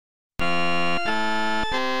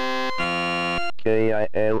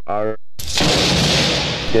KILR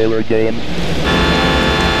KILR Games.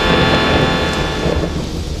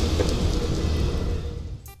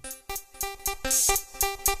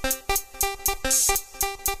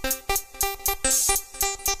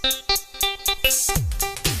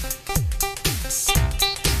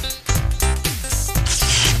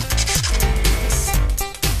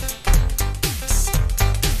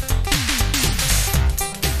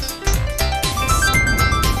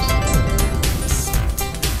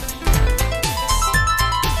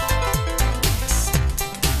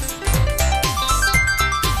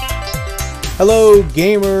 Hello,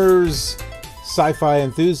 gamers, sci-fi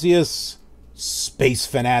enthusiasts, space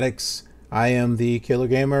fanatics. I am the Killer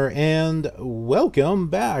Gamer, and welcome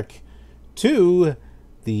back to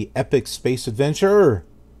the epic space adventure,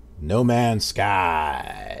 No Man's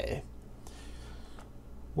Sky.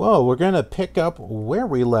 Well, we're going to pick up where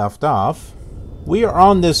we left off. We are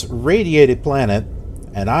on this radiated planet,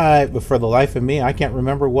 and for the life of me, I can't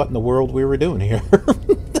remember what in the world we were doing here.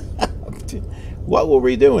 What were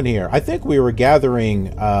we doing here? I think we were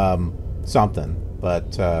gathering something,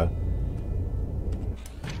 but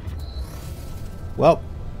well,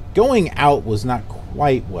 going out was not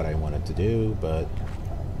quite what I wanted to do, but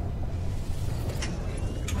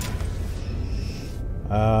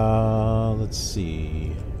let's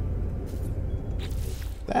see.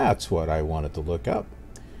 That's what I wanted to look up.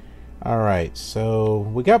 Alright, so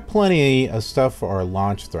we got plenty of stuff for our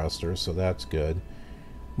launch thruster, so that's good.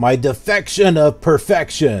 My defection of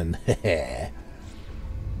perfection. I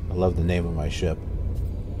love the name of my ship.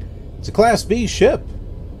 It's a Class B ship.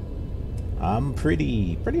 I'm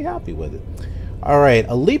pretty happy with it. Alright,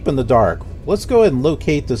 a leap in the dark. Let's go ahead and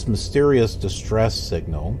locate this mysterious distress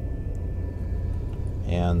signal.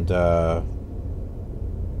 And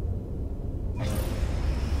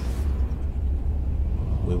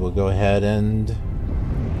we will go ahead and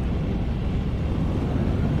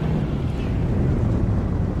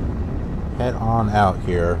head on out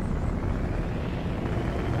here.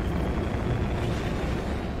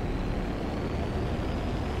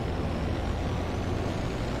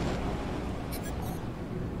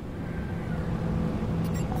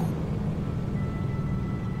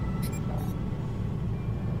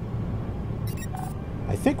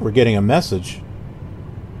 I think we're getting a message.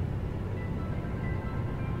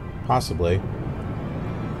 Possibly.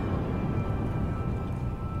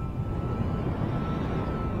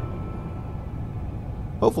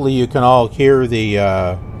 Hopefully you can all hear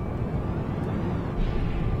the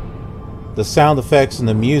sound effects and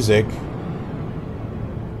the music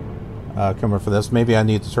coming for this. Maybe I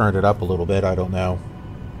need to turn it up a little bit. I don't know.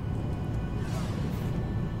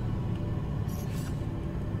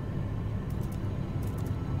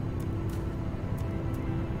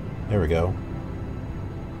 There we go.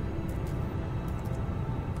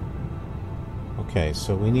 Okay,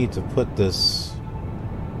 so we need to put this...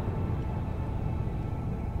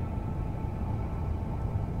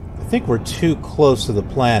 I think we're too close to the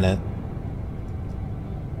planet.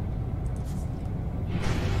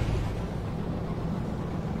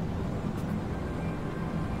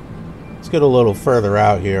 Let's get a little further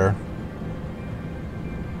out here.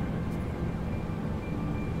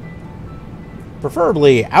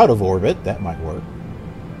 Preferably out of orbit. That might work.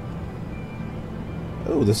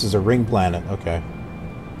 Oh, this is a ring planet. Okay.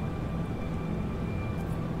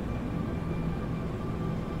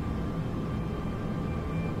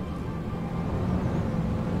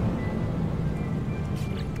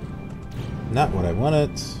 Not what I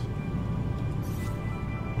wanted.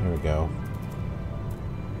 There we go.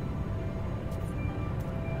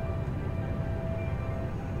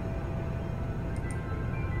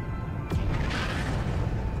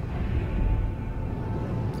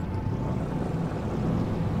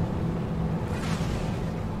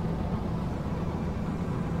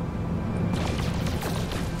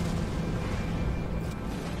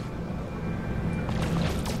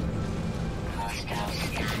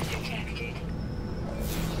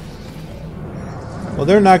 Well,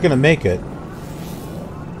 they're not going to make it.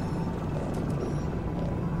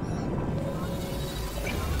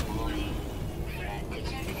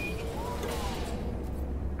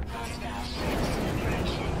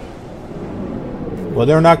 Well,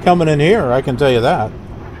 they're not coming in here, I can tell you that.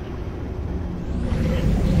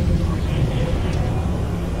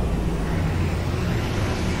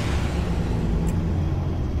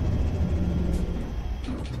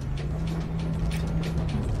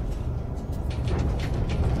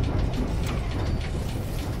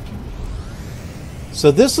 So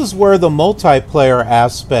this is where the multiplayer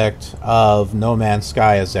aspect of No Man's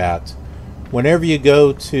Sky is at. Whenever you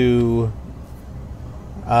go to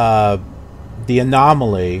the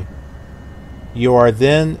anomaly, you are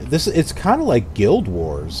then... It's kind of like Guild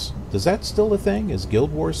Wars. Is that still a thing? Is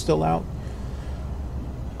Guild Wars still out?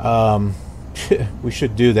 We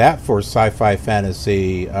should do that for Sci-Fi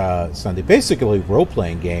Fantasy Sunday. Basically,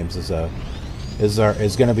 role-playing games is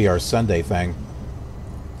going to be our Sunday thing.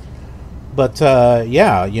 But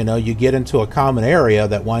yeah, you know, you get into a common area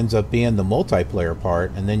that winds up being the multiplayer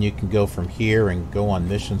part, and then you can go from here and go on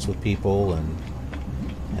missions with people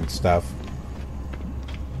and stuff.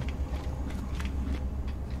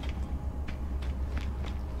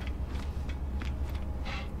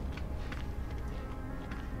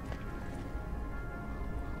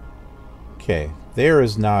 Okay, there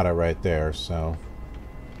is Nada right there, so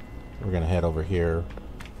we're gonna head over here.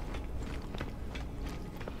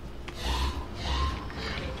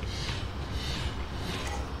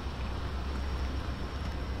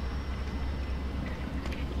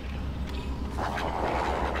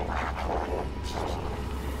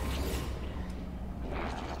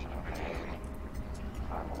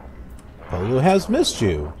 Polo has missed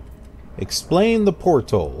you. Explain the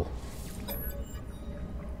portal.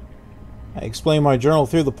 I explain my journal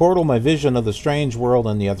through the portal, my vision of the strange world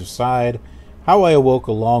on the other side, how I awoke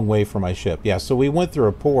a long way from my ship. Yeah, so we went through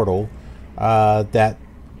a portal that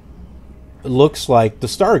looks like the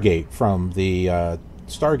Stargate from the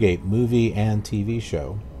Stargate movie and TV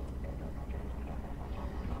show.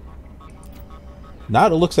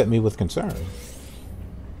 Nada looks at me with concern.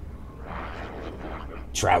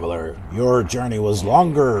 Traveler, your journey was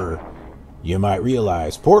longer. You might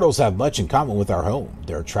realize portals have much in common with our home.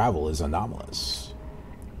 Their travel is anomalous.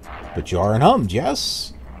 But you are unharmed,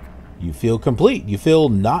 yes? You feel complete. You feel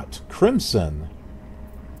not crimson.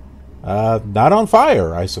 Not on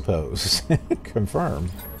fire, I suppose.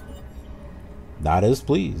 Confirm. Not as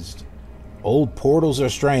pleased. Old portals are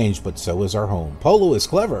strange, but so is our home. Polo is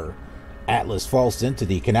clever. Atlas false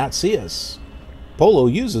entity cannot see us. Polo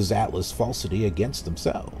uses Atlas falsity against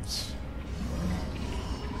themselves.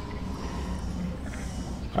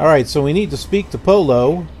 Alright, so we need to speak to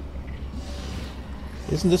Polo.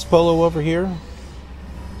 Isn't this Polo over here?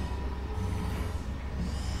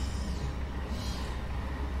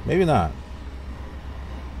 Maybe not.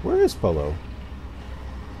 Where is Polo?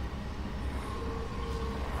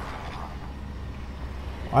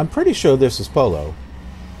 I'm pretty sure this is Polo.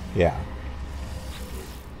 Yeah.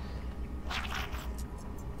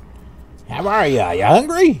 How are ya? You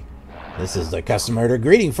hungry? This is the customary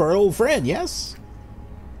greeting for an old friend, yes?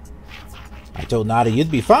 I told Nada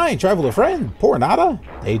you'd be fine, traveler friend. Poor Nada.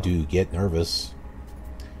 They do get nervous.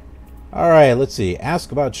 Alright, let's see.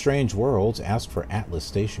 Ask about strange worlds. Ask for Atlas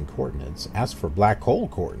Station coordinates. Ask for black hole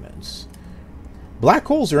coordinates. Black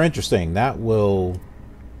holes are interesting. That will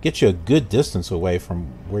get you a good distance away from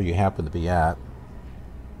where you happen to be at.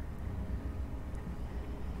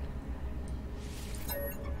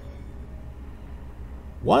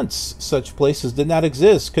 Once, such places did not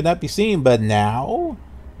exist, could not be seen, but now,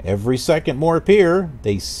 every second more appear,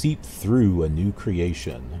 they seep through a new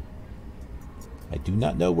creation. I do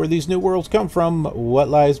not know where these new worlds come from, what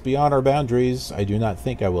lies beyond our boundaries. I do not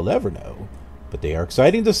think I will ever know, but they are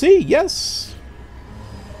exciting to see, yes!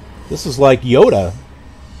 This is like Yoda.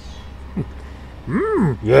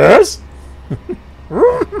 Yes?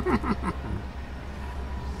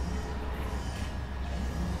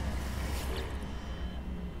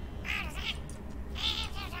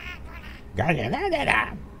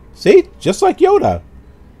 See? Just like Yoda.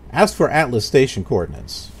 Ask for Atlas Station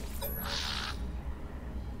coordinates.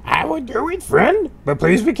 I would do it, friend, but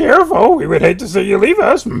please be careful. We would hate to see you leave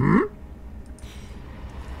us.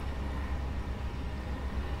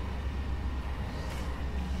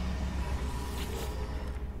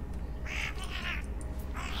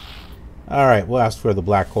 Alright, we'll ask for the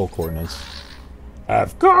black hole coordinates.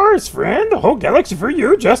 Of course, friend. The whole galaxy for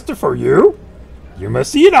you, just for you. You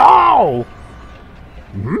must see it all!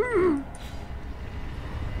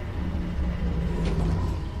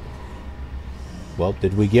 Well,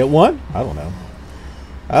 did we get one? I don't know.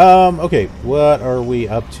 Okay, what are we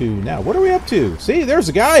up to now? What are we up to? See, there's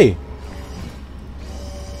a guy!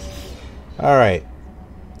 Alright.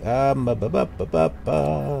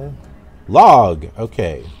 Log.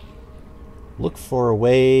 Okay. Look for a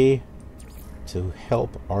way to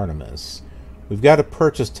help Artemis. We've got to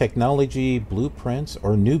purchase technology, blueprints,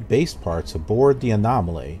 or new base parts aboard the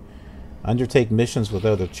Anomaly. Undertake missions with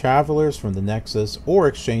other travelers from the Nexus, or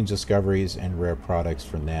exchange discoveries and rare products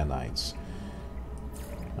for nanites.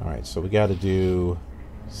 Alright, so we got to do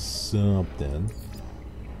something.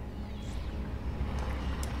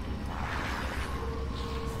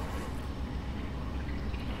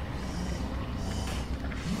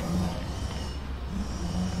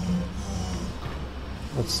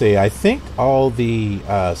 Let's see, I think all the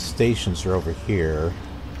stations are over here.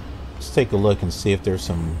 Let's take a look and see if there's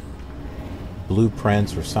some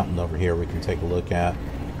blueprints or something over here we can take a look at.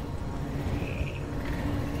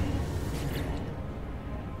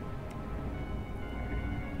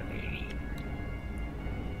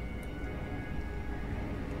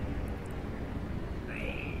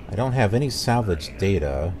 I don't have any salvage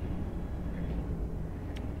data.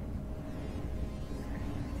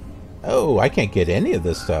 Oh, I can't get any of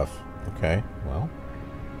this stuff. Okay, well.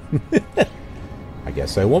 I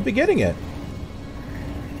guess I won't be getting it.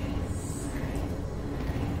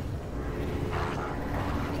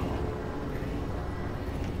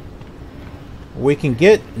 We can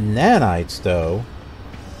get nanites, though.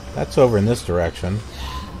 That's over in this direction.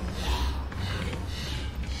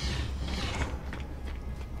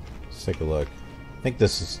 Let's take a look. I think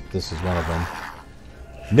this is one of them.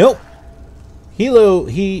 Nope.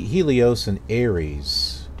 Helios and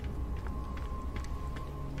Ares.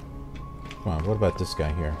 Come on, what about this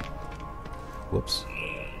guy here? Whoops.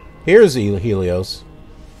 Here's Helios.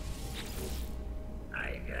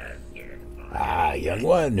 Ah, young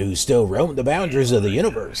one who still roamed the boundaries of the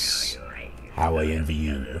universe. How I envy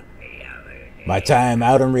you. My time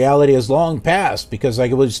out in reality has long passed because I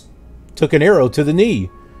took an arrow to the knee,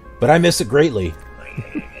 but I miss it greatly.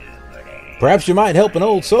 Perhaps you might help an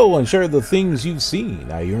old soul and share the things you've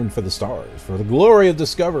seen. I yearn for the stars, for the glory of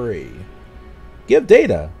discovery. Give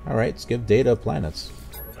data. Alright, let's give data of planets.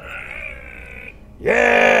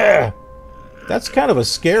 Yeah! That's kind of a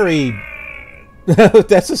scary...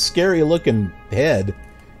 That's a scary looking head.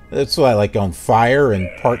 That's why, like on fire and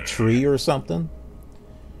part tree or something.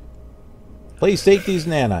 Please take these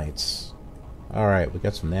nanites. Alright, we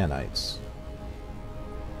got some nanites.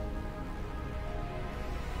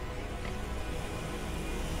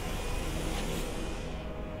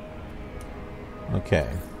 Okay.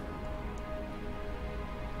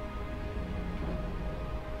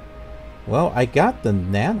 Well, I got the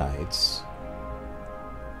nanites.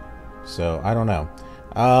 So, I don't know.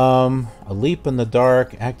 A leap in the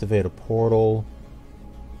dark, activate a portal,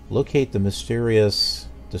 locate the mysterious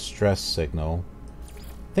distress signal.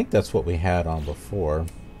 I think that's what we had on before.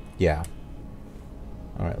 Yeah.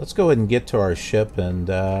 Alright, let's go ahead and get to our ship and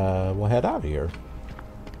we'll head out of here.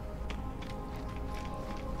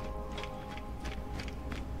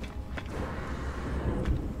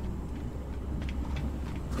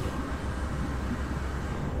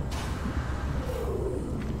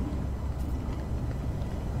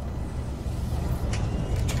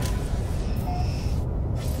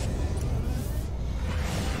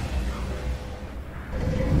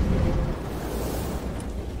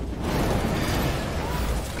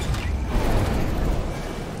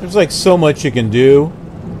 There's like so much you can do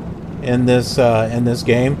in this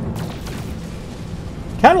game.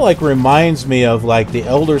 Kind of like reminds me of like the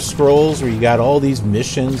Elder Scrolls, where you got all these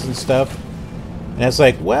missions and stuff. And it's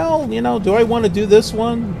like, well, you know, do I want to do this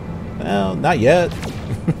one? Well, not yet.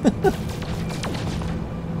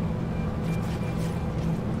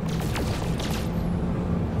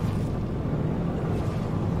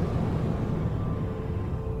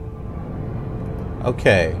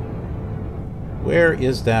 Okay. Where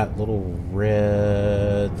is that little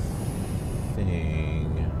red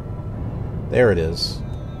thing? There it is.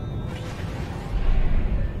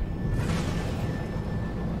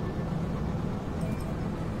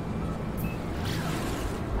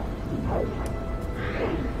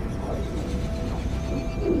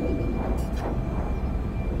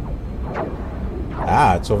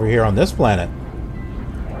 Ah, it's over here on this planet.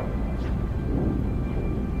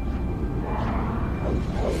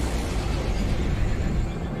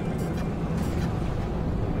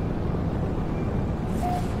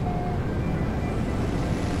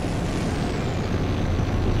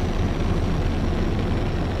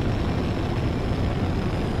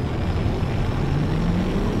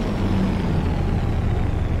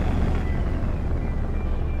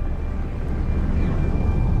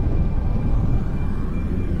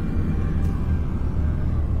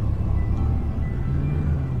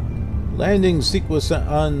 Landing sequence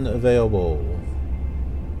unavailable.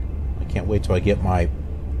 I can't wait till I get my...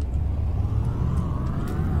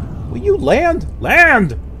 Will you land?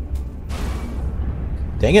 Land!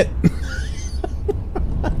 Dang it.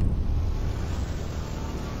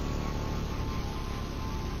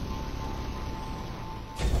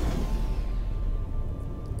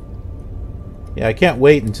 Yeah, I can't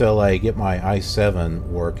wait until I get my i7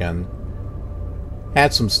 working.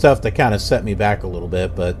 Had some stuff that kind of set me back a little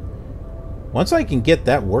bit, but once I can get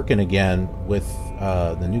that working again with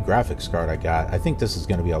the new graphics card I got, I think this is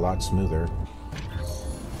going to be a lot smoother.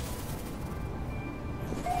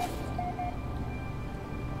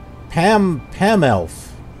 Pam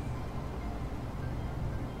Elf.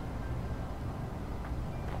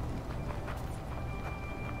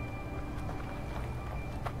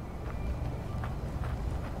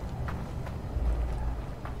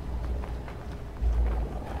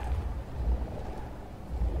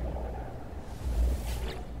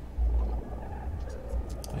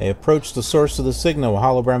 I approach the source of the signal. A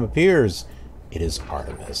hologram appears. It is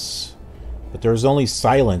Artemis. But there is only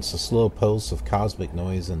silence, a slow pulse of cosmic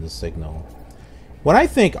noise in the signal. When I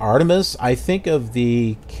think Artemis, I think of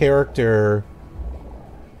the character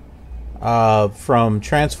from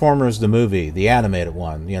Transformers the movie, the animated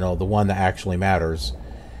one, you know, the one that actually matters.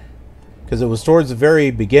 Because it was towards the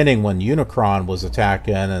very beginning when Unicron was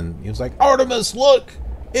attacking, and he was like, Artemis, look!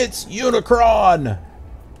 It's Unicron!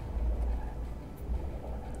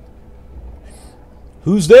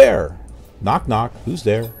 Who's there? Knock, knock. Who's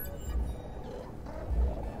there?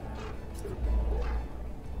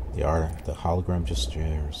 The hologram just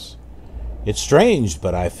stares. It's strange,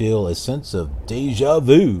 but I feel a sense of deja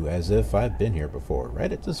vu, as if I've been here before,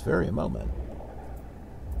 right at this very moment.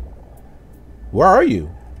 Where are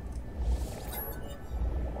you?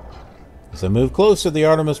 As I move closer, the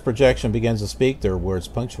Artemis projection begins to speak, their words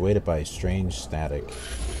punctuated by a strange static.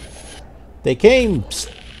 They came!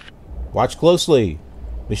 Psst. Watch closely.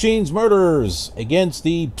 Machines murderers against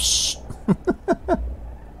the...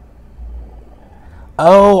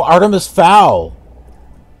 Oh, Artemis Fowl.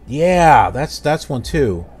 Yeah, that's one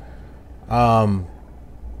too. I've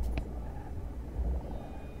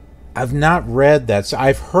not read that. So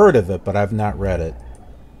I've heard of it, but I've not read it.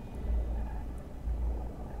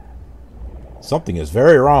 Something is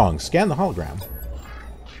very wrong. Scan the hologram.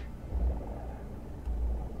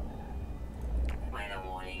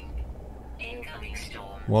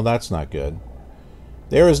 Well, that's not good.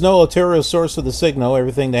 There is no ulterior source of the signal.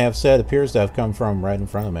 Everything they have said appears to have come from right in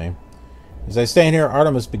front of me. As I stand here,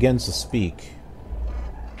 Artemis begins to speak.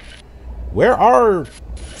 Where are...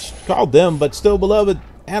 She called them, but still beloved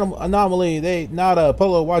anomaly. They not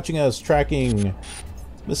Apollo watching us, tracking.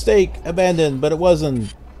 Mistake, abandoned, but it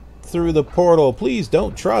wasn't through the portal. Please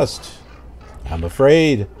don't trust. I'm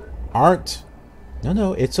afraid. Aren't.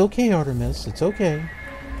 No, it's okay, Artemis. It's okay.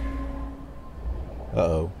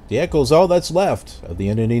 Uh-oh. The echo is all that's left of the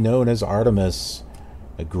entity known as Artemis.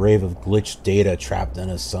 A grave of glitched data trapped in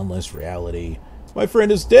a sunless reality. My friend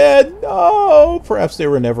is dead! No! Perhaps they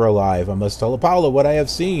were never alive. I must tell Apollo what I have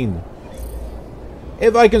seen.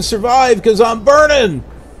 If I can survive, because I'm burning!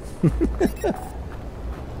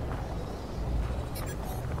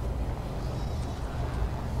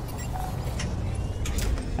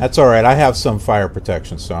 That's alright. I have some fire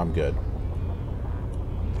protection, so I'm good.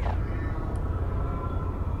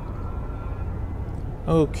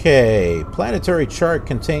 Okay, planetary chart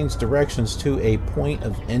contains directions to a point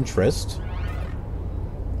of interest.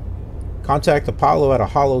 Contact Apollo at a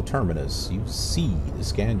hollow terminus. Use C to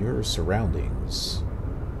scan your surroundings.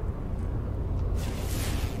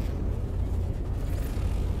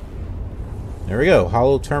 There we go.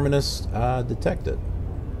 Hollow terminus detected.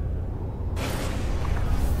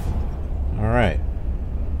 Alright.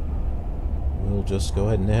 We'll just go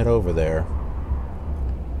ahead and head over there.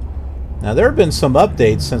 Now, there have been some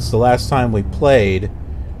updates since the last time we played.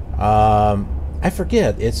 I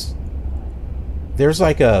forget. There's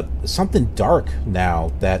like something dark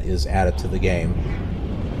now that is added to the game.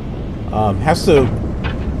 Has to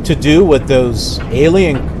do with those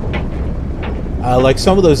alien, like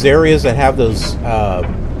some of those areas that have those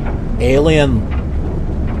alien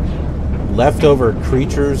leftover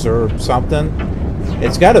creatures or something.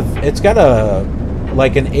 It's got a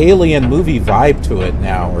like an alien movie vibe to it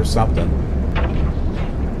now or something.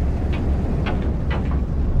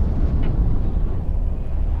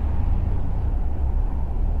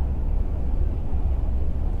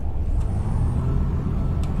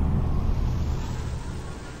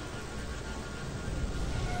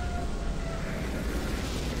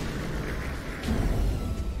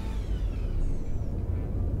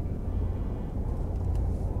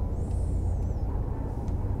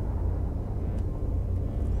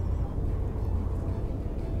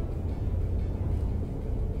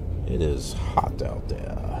 It is hot out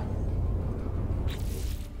there.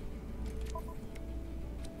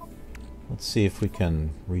 Let's see if we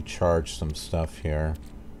can recharge some stuff here.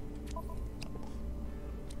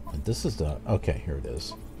 And this is the... Okay, here it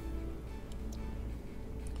is.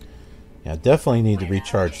 Yeah, definitely need to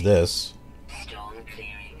recharge this.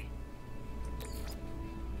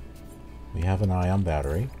 We have an ion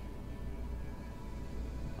battery.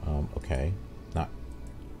 Okay.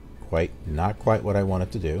 Not quite what I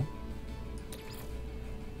wanted to do.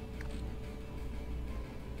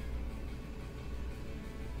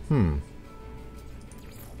 Let's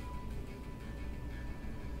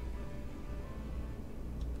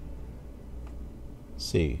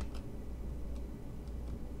see.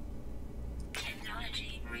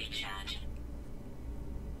 Technology recharge.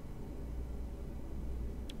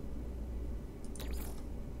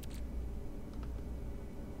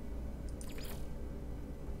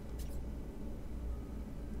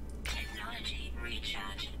 Technology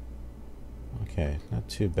recharge. Okay, not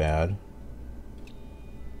too bad.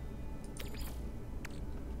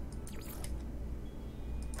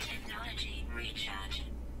 Technology recharge.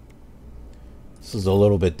 This is a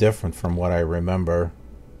little bit different from what I remember.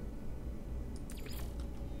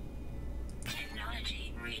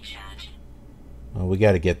 Technology recharge. Well, we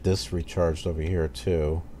got to get this recharged over here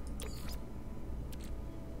too.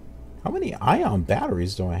 How many ion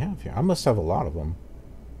batteries do I have here? I must have a lot of them.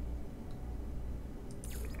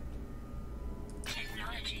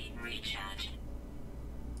 Technology recharge.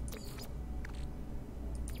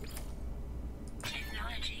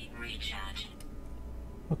 Technology recharge.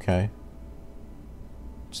 Okay.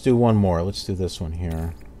 Let's do one more. Let's do this one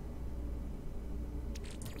here.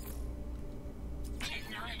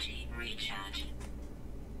 Technology recharge.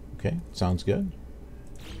 Okay, sounds good.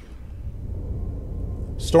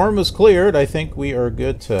 Storm is cleared. I think we are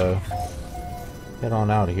good to head on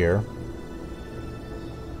out of here.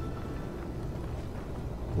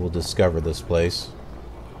 We'll discover this place.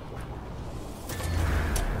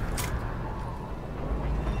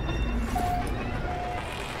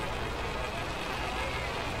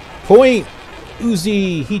 Point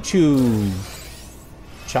Uzi Hichu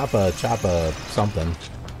Choppa something.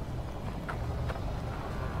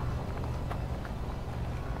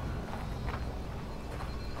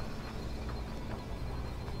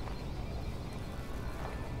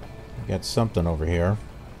 Got something over here.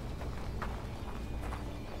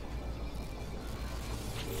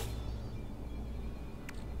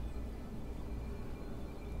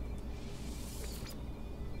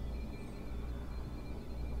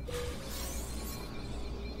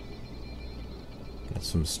 Got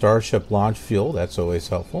some Starship launch fuel. That's always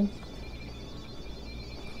helpful.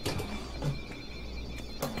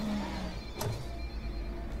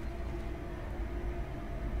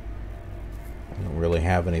 Really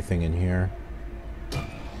have anything in here.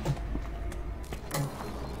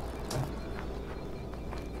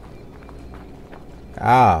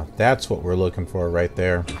 Ah, that's what we're looking for right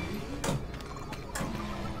there.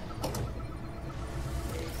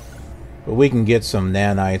 But we can get some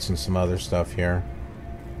nanites and some other stuff here.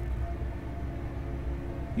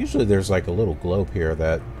 Usually there's like a little globe here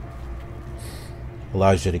that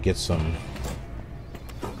allows you to get some...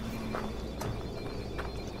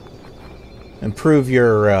 Improve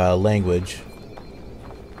your language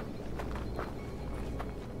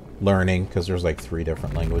learning, because there's like 3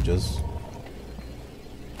 different languages.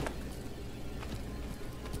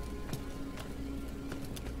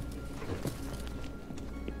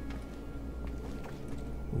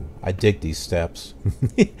 Ooh, I dig these steps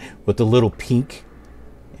with the little pink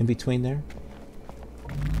in between there.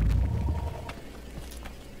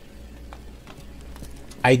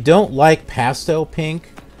 I don't like pastel pink.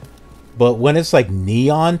 But when it's like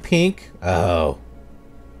neon pink, oh,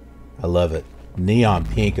 I love it. Neon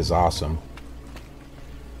pink is awesome.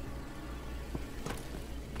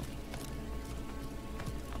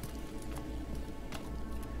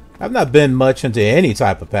 I've not been much into any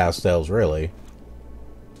type of pastels, really.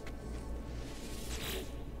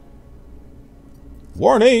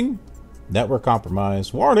 Warning! Network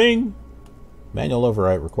compromise. Warning! Manual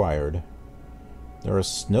override required. There are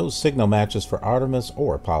no signal matches for Artemis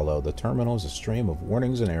or Apollo. The terminal is a stream of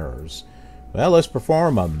warnings and errors. Well, let's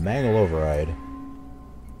perform a manual override.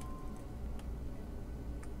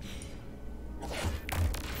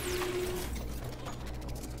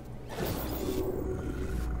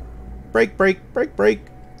 Break, break, break, break.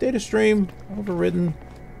 Data stream overridden.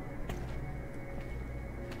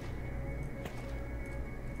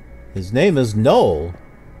 His name is Null.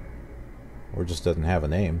 Or just doesn't have a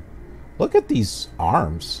name. Look at these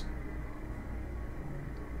arms.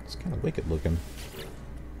 It's kind of wicked looking.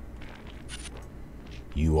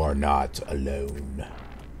 You are not alone.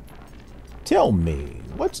 Tell me,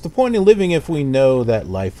 what's the point in living if we know that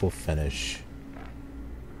life will finish?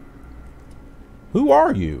 Who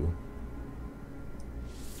are you?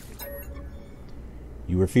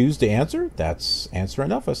 You refuse to answer? That's answer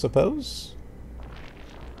enough, I suppose.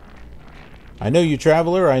 I know you,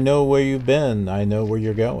 traveler. I know where you've been. I know where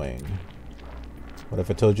you're going. What if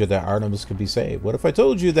I told you that Artemis could be saved? What if I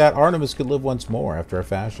told you that Artemis could live once more after a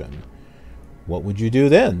fashion? What would you do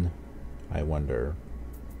then? I wonder.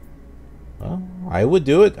 Well, I would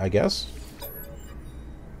do it, I guess.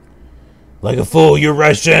 Like a fool, you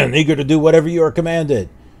rush in, eager to do whatever you are commanded.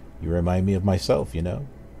 You remind me of myself, you know.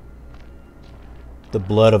 The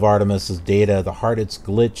blood of Artemis is data, the heart its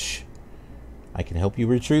glitch. I can help you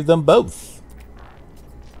retrieve them both.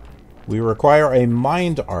 We require a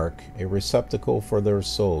mind arc, a receptacle for their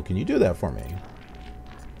soul. Can you do that for me?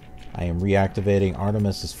 I am reactivating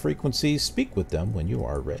Artemis's frequency. Speak with them when you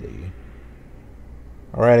are ready.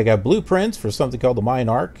 Alright, I got blueprints for something called the mind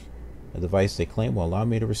arc. A device they claim will allow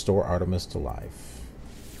me to restore Artemis to life.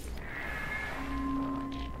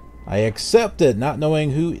 I accept it, not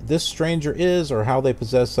knowing who this stranger is or how they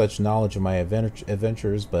possess such knowledge of my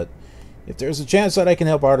adventures, but if there's a chance that I can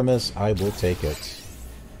help Artemis, I will take it.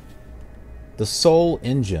 The Soul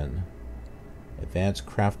Engine. Advanced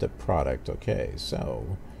crafted product. Okay,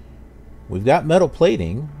 so we've got metal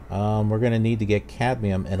plating. We're going to need to get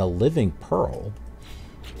cadmium and a living pearl.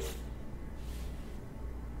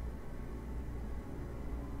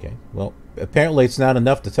 Okay, well, apparently it's not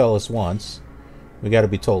enough to tell us once. We got to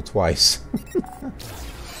be told twice.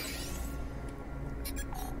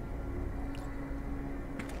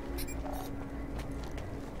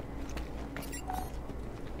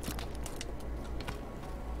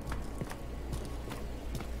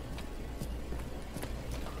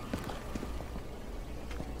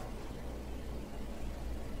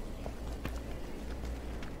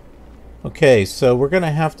 Okay, so we're going to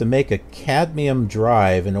have to make a cadmium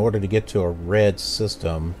drive in order to get to a red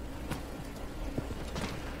system.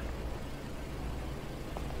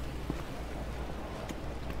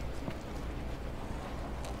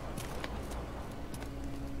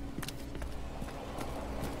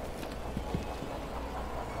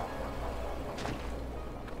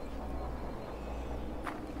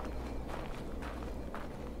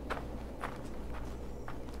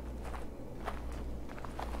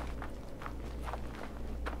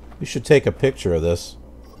 We should take a picture of this.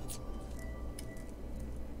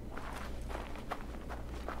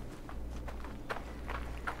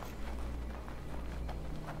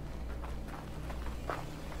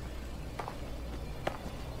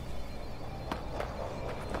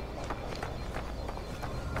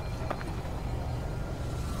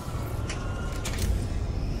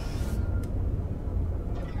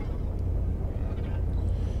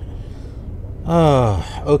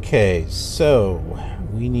 Okay, so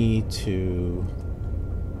we need to,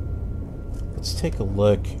 let's take a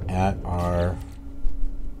look at our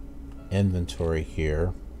inventory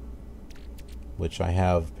here, which I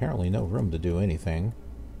have apparently no room to do anything.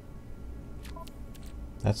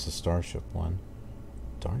 That's the Starship one.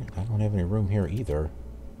 Darn it, I don't have any room here either.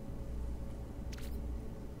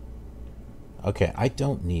 Okay, I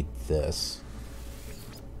don't need this.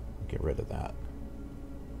 Get rid of that.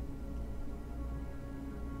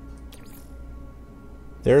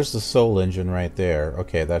 There's the Soul Engine right there.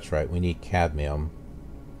 Okay, that's right. We need cadmium.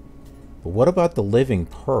 But what about the living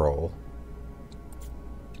pearl?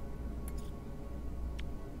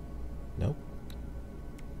 Nope.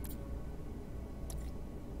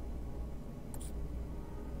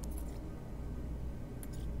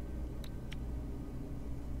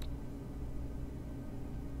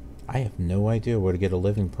 I have no idea where to get a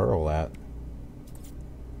living pearl at.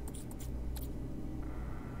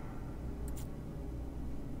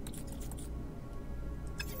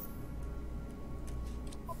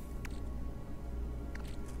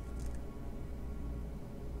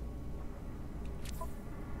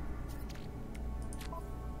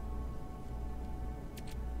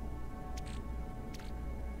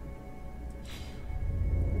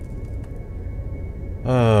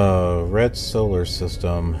 Red solar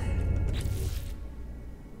system.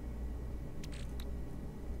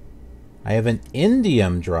 I have an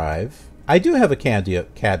indium drive. I do have a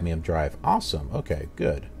cadmium drive. Awesome. Okay,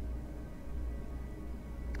 good.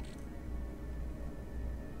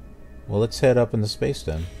 Well, let's head up into space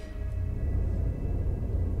then.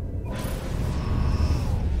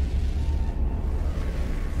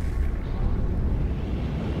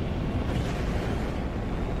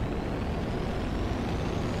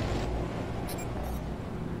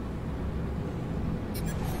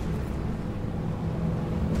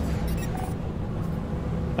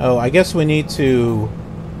 Oh, I guess we need to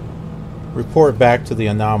report back to the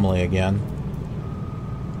anomaly again.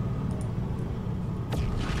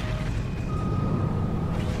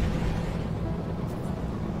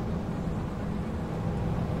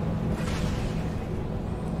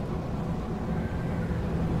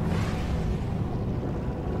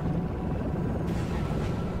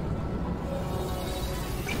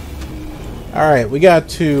 Alright, we got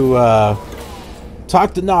to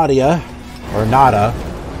talk to Nadia, or Nada.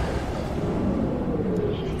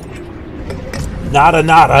 Nada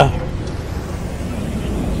nada.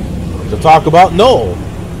 To talk about Noel.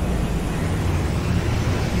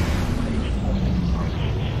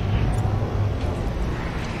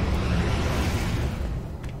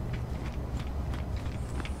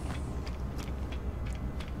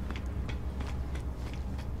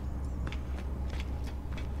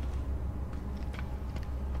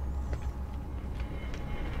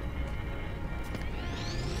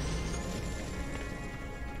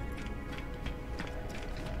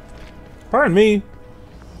 Pardon me.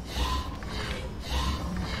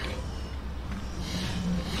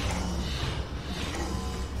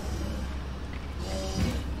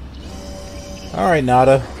 All right,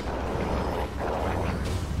 Nada.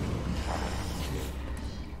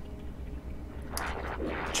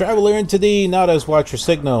 Traveler entity, Nada's watch your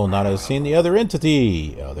signal. Nada has seen the other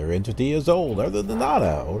entity. Other entity is old, other than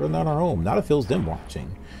Nada. Older than our home. Nada feels dim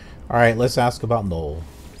watching. All right, let's ask about Noel.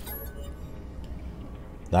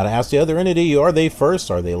 Nada asked the other entity, are they first?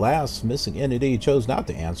 Are they last? Missing entity chose not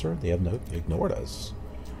to answer. They have ignored us.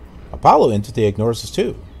 Apollo entity ignores us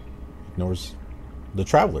too. Ignores the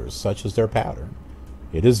travelers, such as their pattern.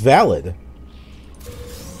 It is valid.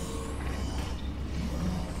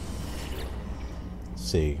 Let's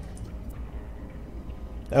see.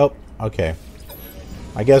 Oh, okay.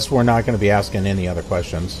 I guess we're not going to be asking any other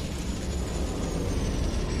questions.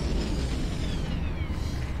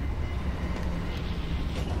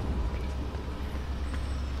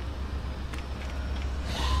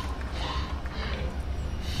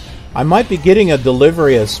 I might be getting a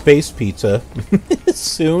delivery of space pizza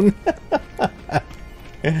soon.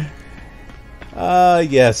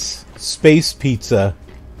 Yes, space pizza.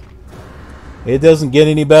 It doesn't get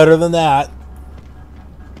any better than that.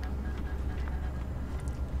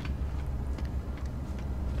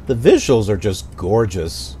 The visuals are just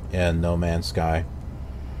gorgeous in No Man's Sky.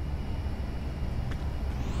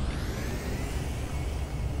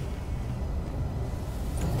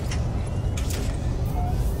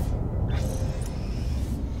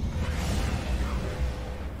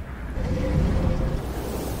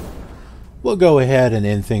 We'll go ahead and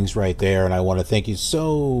end things right there, and I want to thank you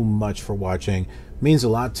so much for watching. It means a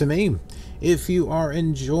lot to me. If you are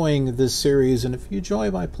enjoying this series and if you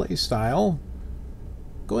enjoy my play style,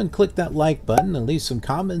 go ahead and click that like button and leave some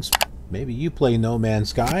comments. Maybe you play No Man's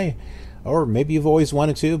Sky, or maybe you've always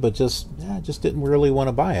wanted to but just didn't really want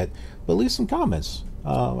to buy it. But leave some comments.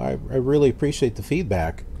 I really appreciate the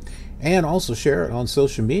feedback. And also share it on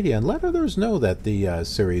social media and let others know that the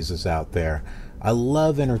series is out there. I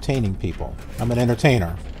love entertaining people. I'm an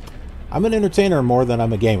entertainer. I'm an entertainer more than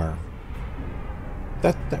I'm a gamer.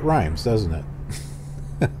 That rhymes, doesn't it?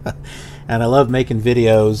 And I love making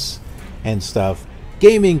videos and stuff.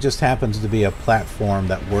 Gaming just happens to be a platform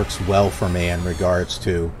that works well for me in regards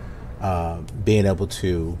to being able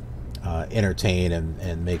to entertain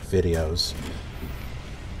and make videos.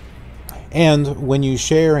 And when you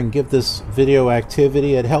share and give this video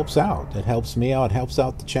activity, it helps out. It helps me out. It helps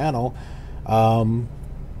out the channel.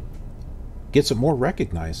 Gets it more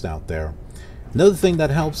recognized out there. Another thing that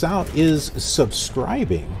helps out is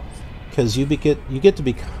subscribing, because you get to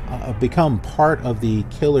become part of the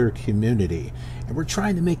KILR community, and we're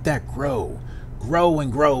trying to make that grow and grow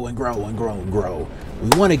and grow and grow and grow.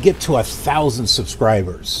 We want to get to 1,000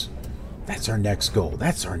 subscribers. That's our next goal.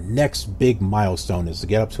 That's our next big milestone, is to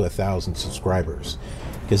get up to 1,000 subscribers,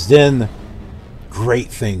 because then great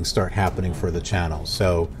things start happening for the channel.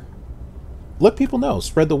 So let people know,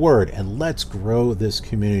 spread the word, and let's grow this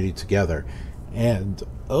community together. And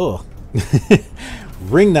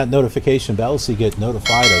ring that notification bell so you get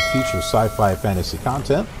notified of future sci-fi fantasy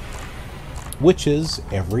content, which is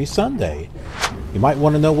every Sunday. You might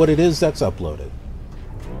want to know what it is that's uploaded.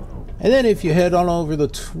 And then if you head on over to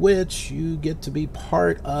Twitch, you get to be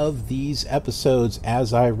part of these episodes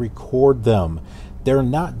as I record them. They're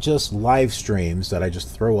not just live streams that I just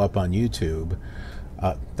throw up on YouTube.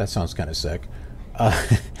 That sounds kind of sick.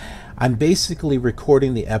 I'm basically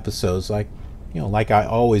recording the episodes like I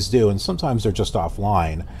always do, and sometimes they're just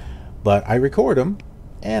offline, but I record them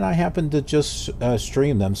and I happen to just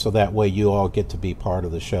stream them, so that way you all get to be part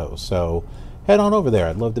of the show. So head on over there.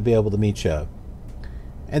 I'd love to be able to meet you.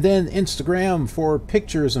 And then Instagram for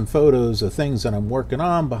pictures and photos of things that I'm working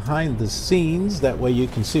on behind the scenes. That way you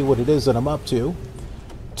can see what it is that I'm up to.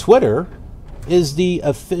 Twitter is the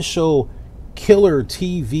official KILR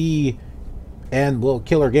TV and, well,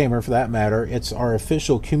 KILR Gamer for that matter. It's our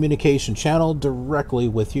official communication channel directly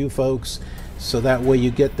with you folks, so that way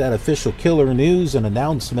you get that official KILR news and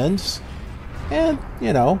announcements. And,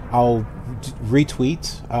 I'll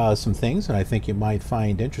retweet some things that I think you might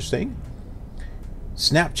find interesting.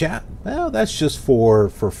 Snapchat, well, that's just for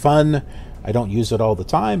fun. I don't use it all the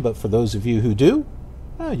time, but for those of you who do,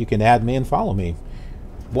 you can add me and follow me.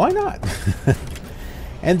 Why not?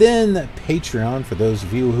 And then Patreon, for those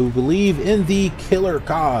of you who believe in the killer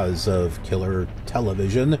cause of killer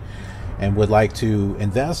television and would like to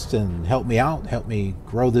invest and help me out, help me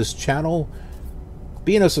grow this channel.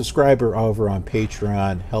 Being a subscriber over on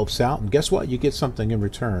Patreon helps out, and guess what? You get something in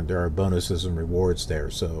return. There are bonuses and rewards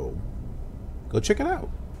there, so go check it out.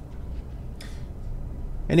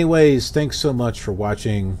 Anyways, thanks so much for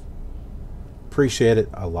watching. Appreciate it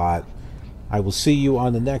a lot. I will see you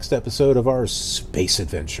on the next episode of our space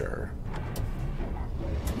adventure.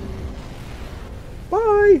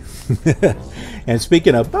 Bye! And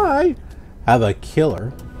speaking of bye, have a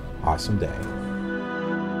killer awesome day.